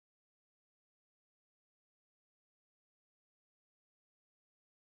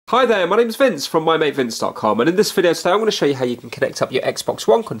Hi there, my name is Vince from mymatevince.com, and in this video today I'm going to show you how you can connect up your Xbox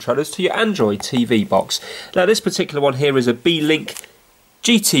One controllers to your Android TV box. Now this particular one here is a Beelink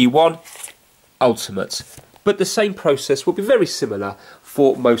GT1 Ultimate, but the same process will be very similar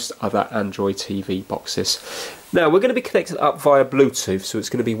for most other Android TV boxes. Now we're going to be connected up via Bluetooth, so it's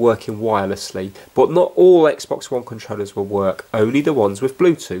going to be working wirelessly, but not all Xbox One controllers will work, only the ones with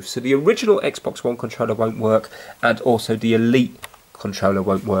Bluetooth. So the original Xbox One controller won't work, and also the Elite controller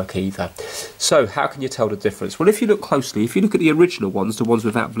won't work either. So how can you tell the difference? Well, if you look closely, if you look at the original ones, the ones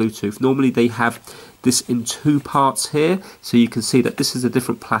without Bluetooth, normally they have this in two parts here, so you can see that this is a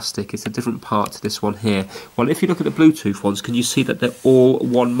different plastic, it's a different part to this one here. Well, if you look at the Bluetooth ones, can you see that they're all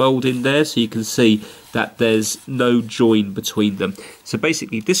one mold in there? So you can see that there's no join between them. So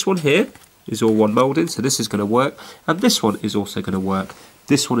basically this one here is all one mold in, so this is going to work, and this one is also going to work.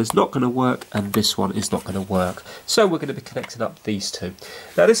 This one is not going to work, and this one is not going to work. So we're going to be connecting up these two.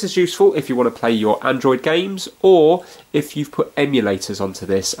 Now this is useful if you want to play your Android games, or if you've put emulators onto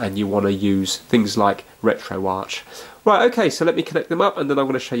this and you want to use things like RetroArch. Right, okay, so let me connect them up and then I'm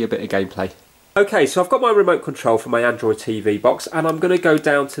going to show you a bit of gameplay. Okay, so I've got my remote control for my Android TV box, and I'm going to go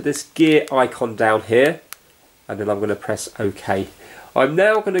down to this gear icon down here, and then I'm going to press OK. I'm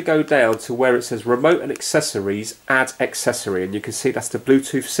now going to go down to where it says Remote and Accessories, Add Accessory, and you can see that's the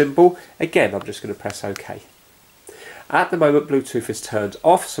Bluetooth symbol. Again, I'm just going to press OK. At the moment, Bluetooth is turned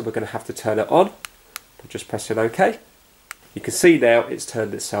off, so we're going to have to turn it on by just pressing OK. You can see now it's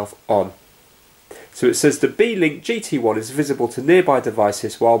turned itself on. So it says the Beelink GT1 is visible to nearby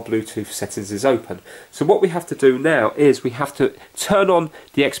devices while Bluetooth settings is open. So what we have to do now is we have to turn on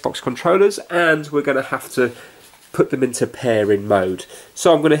the Xbox controllers, and we're going to have to put them into pairing mode.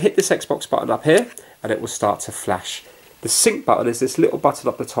 So I'm going to hit this Xbox button up here and it will start to flash. The sync button is this little button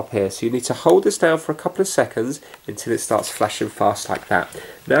up the top here, so you need to hold this down for a couple of seconds until it starts flashing fast like that.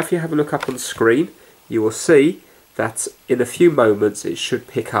 Now if you have a look up on the screen, you will see that in a few moments it should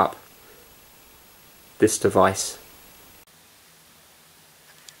pick up this device.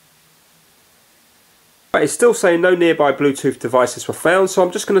 But it's still saying no nearby Bluetooth devices were found, so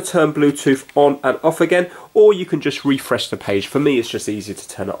I'm just going to turn Bluetooth on and off again, or you can just refresh the page. For me it's just easier to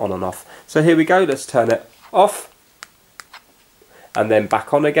turn it on and off. So here we go, let's turn it off and then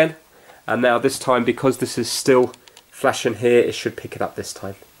back on again, and now this time, because this is still flashing here, it should pick it up this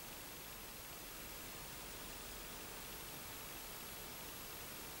time.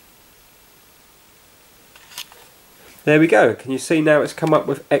 There we go, can you see now it's come up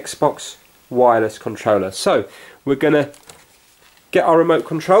with Xbox wireless controller. So we're going to get our remote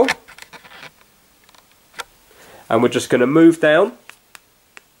control and we're just going to move down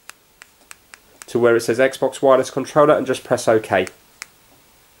to where it says Xbox wireless controller and just press OK.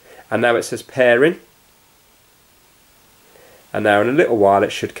 And now it says pairing, and now in a little while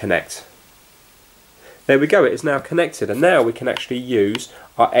it should connect. There we go, it is now connected, and now we can actually use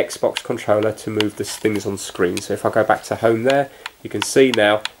our Xbox controller to move the things on screen. So if I go back to home there, you can see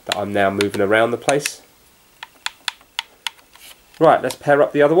now that I'm now moving around the place. Right, let's pair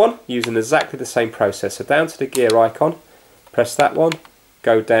up the other one using exactly the same process. So down to the gear icon, press that one,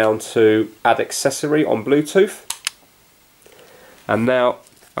 go down to Add Accessory on Bluetooth, and now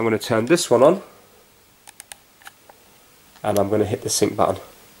I'm going to turn this one on and I'm going to hit the sync button.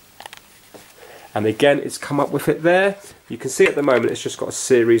 And again, it's come up with it there. You can see at the moment it's just got a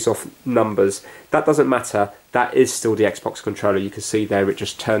series of numbers. That doesn't matter, that is still the Xbox controller. You can see there it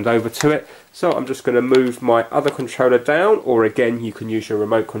just turned over to it. So I'm just going to move my other controller down, or again you can use your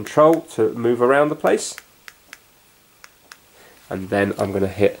remote control to move around the place. And then I'm going to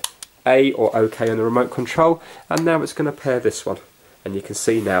hit A or OK on the remote control, and now it's going to pair this one. And you can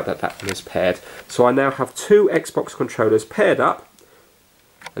see now that that one is paired. So I now have two Xbox controllers paired up,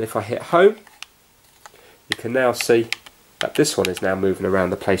 and if I hit home, you can now see that this one is now moving around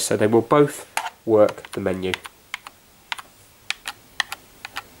the place, so they will both work the menu.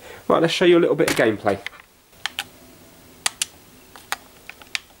 Right, let's show you a little bit of gameplay.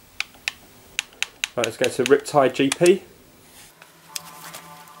 Right, let's go to Riptide GP.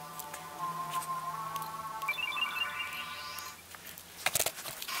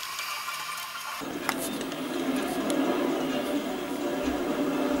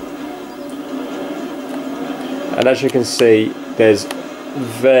 And as you can see, there's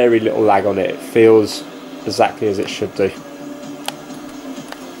very little lag on it. It feels exactly as it should do.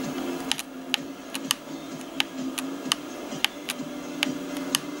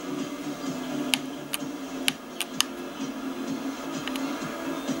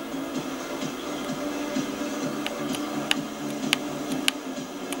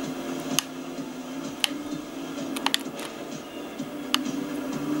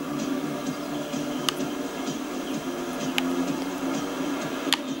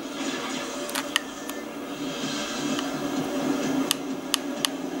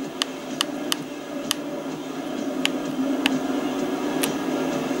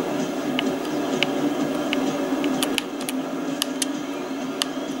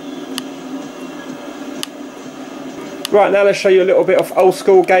 Right, now let's show you a little bit of old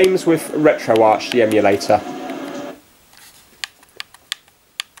school games with RetroArch, the emulator.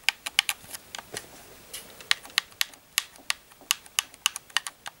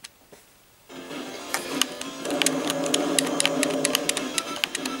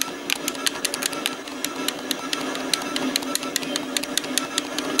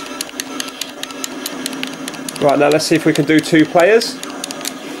 Right, now let's see if we can do 2 players.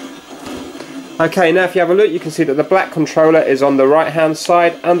 Okay, now if you have a look, you can see that the black controller is on the right hand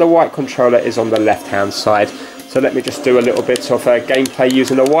side and the white controller is on the left hand side. So let me just do a little bit of gameplay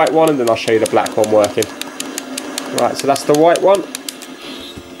using the white one, and then I'll show you the black one working. Right, so that's the white one,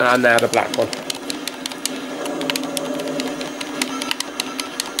 and now the black one.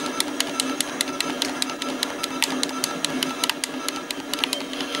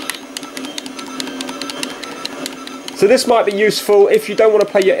 So this might be useful if you don't want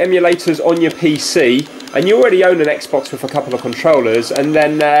to play your emulators on your PC and you already own an Xbox with a couple of controllers, and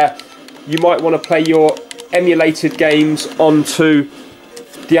then you might want to play your emulated games onto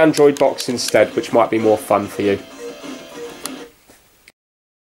the Android box instead, which might be more fun for you.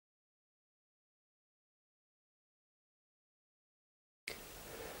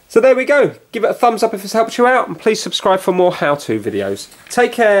 So there we go. Give it a thumbs up if it's helped you out, and please subscribe for more how-to videos.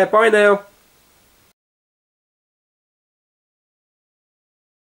 Take care. Bye now.